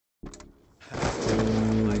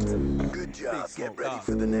job. Get ready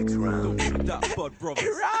for the next round. Don't shoot that bud, brother.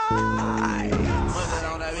 Right.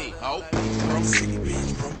 On that beat. Oh. Brum city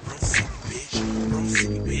bitch, brum city bitch, brum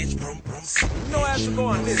city bitch, brum city. You know I have to go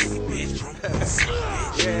on this. Bitch, brum city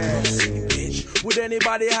bitch, Yeah. city bitch. Would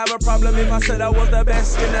anybody have a problem if I said I was the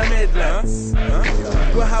best in the Midlands?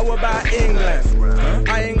 Well, how about England?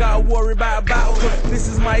 I ain't gotta worry about a battle, cause this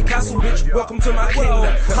is my castle, bitch. Welcome to my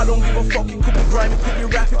kingdom. I don't give a fuck, it could be grime, it could be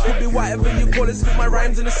rap, it could be whatever you call it. Spit my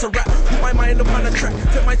rhymes and it's a rap. Put my mind upon a track,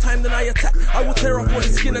 take my time, then I attack. I will tear off all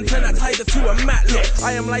his skin and turn that tiger to a mat. Look,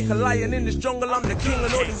 I am like a lion in this jungle, I'm the king,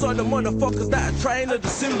 and all these other motherfuckers that are trying to the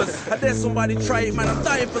Simbas. I dare somebody try it, man, I'm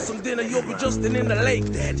dying for some dinner. You'll be just in the lake,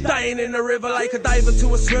 dying in the river like a diver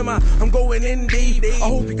to a swimmer. I'm going in deep, I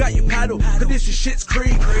hope you got your paddle, cause this is shit's creek.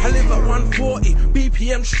 I live at 140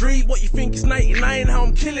 BPM street. What you think is 99, how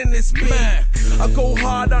I'm killing this beat. I go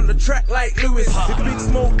hard on the track like Lewis. If Big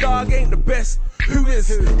Smoke Dog ain't the best, who is?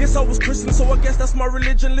 Yes, I was Christian, so I guess that's my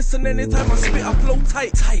religion. Listen, anytime I spit, I flow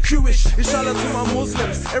tight. Jewish, inshallah to my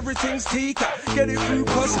Muslims. Everything's tika, get it through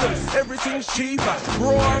customs. Everything's cheaper,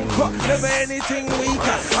 raw and cut, never anything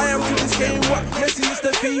weaker. I am to this game what Messi is the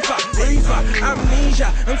FIFA. Reefer,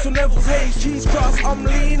 amnesia, and some Neville's haze. Cheese cross, I'm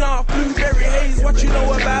lean off, blueberry haze. What you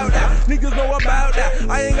know about that? Niggas know about that.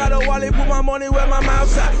 I ain't got a wallet, put my money where my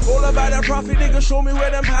mouth's at. All about that profit, niggas show me where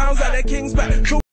them pounds at. Their king's back. Show